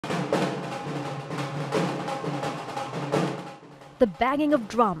The banging of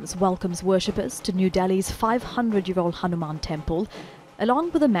drums welcomes worshippers to New Delhi's 500-year-old Hanuman temple,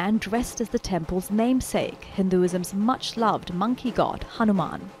 along with a man dressed as the temple's namesake, Hinduism's much-loved monkey god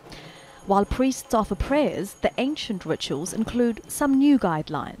Hanuman. While priests offer prayers, the ancient rituals include some new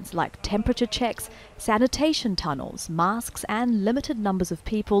guidelines like temperature checks, sanitation tunnels, masks and limited numbers of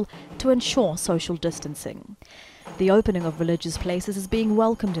people to ensure social distancing. The opening of religious places is being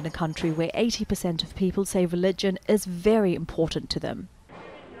welcomed in a country where 80% of people say religion is very important to them.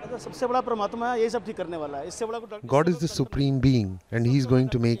 God is the supreme being and He is going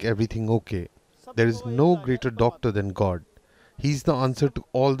to make everything okay. There is no greater doctor than God. He is the answer to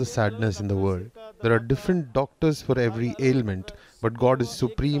all the sadness in the world. There are different doctors for every ailment, but God is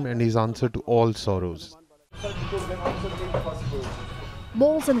supreme and His answer to all sorrows.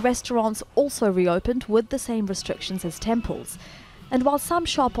 Malls and restaurants also reopened with the same restrictions as temples. And while some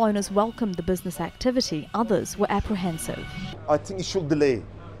shop owners welcomed the business activity, others were apprehensive. I think it should delay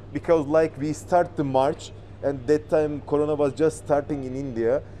because like we start the March and that time Corona was just starting in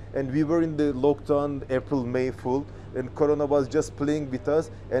India and we were in the lockdown April, May full. And Corona was just playing with us,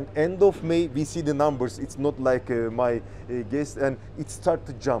 and end of May we see the numbers. It's not like my guess, and it started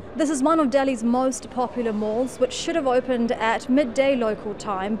to jump. This is one of Delhi's most popular malls, which should have opened at midday local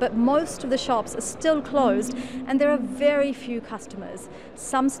time, but most of the shops are still closed and there are very few customers.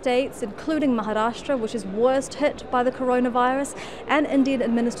 Some states, including Maharashtra, which is worst hit by the coronavirus, and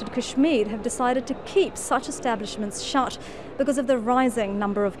Indian-administered Kashmir have decided to keep such establishments shut because of the rising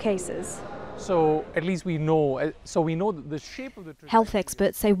number of cases. So at least we know that the shape of the... Health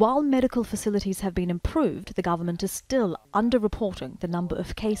experts say while medical facilities have been improved, the government is still underreporting the number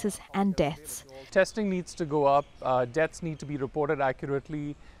of cases and deaths. Testing needs to go up, deaths need to be reported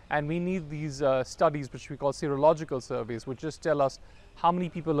accurately, and we need these studies, which we call serological surveys, which just tell us how many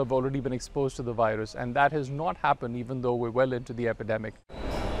people have already been exposed to the virus, and that has not happened even though we're well into the epidemic.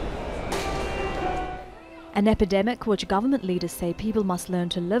 An epidemic which government leaders say people must learn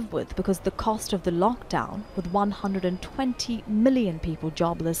to live with because the cost of the lockdown, with 120 million people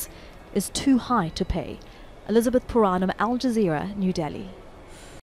jobless, is too high to pay. Elizabeth Puranam, Al Jazeera, New Delhi.